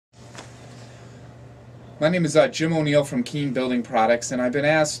My name is Jim O'Neill from Keene Building Products, and I've been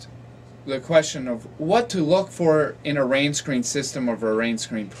asked the question of what to look for in a Rainscreen system or a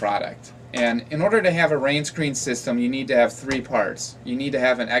Rainscreen product. And in order to have a Rainscreen system, you need to have three parts. You need to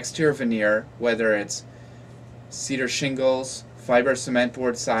have an exterior veneer, whether it's cedar shingles, fiber cement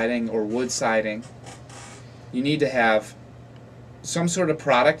board siding, or wood siding. You need to have some sort of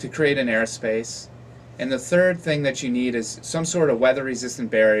product to create an airspace. And the third thing that you need is some sort of weather-resistant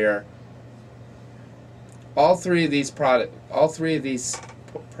barrier. All three of these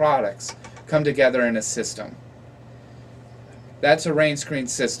products come together in a system. That's a Rainscreen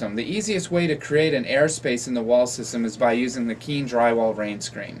system. The easiest way to create an airspace in the wall system is by using the Keene drywall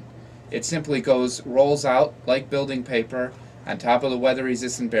Rainscreen. It simply rolls out like building paper on top of the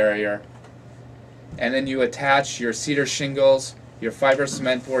weather-resistant barrier, and then you attach your cedar shingles, your fiber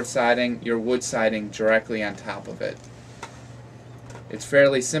cement board siding, your wood siding directly on top of it. It's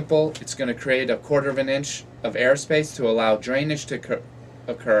fairly simple. It's going to create a 1/4 of an inch of airspace to allow drainage to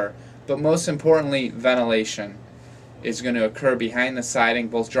occur, but most importantly, ventilation is going to occur behind the siding,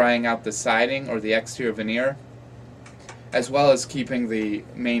 both drying out the siding or the exterior veneer, as well as keeping the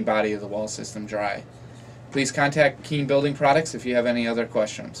main body of the wall system dry. Please contact Keene Building Products if you have any other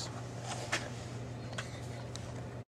questions.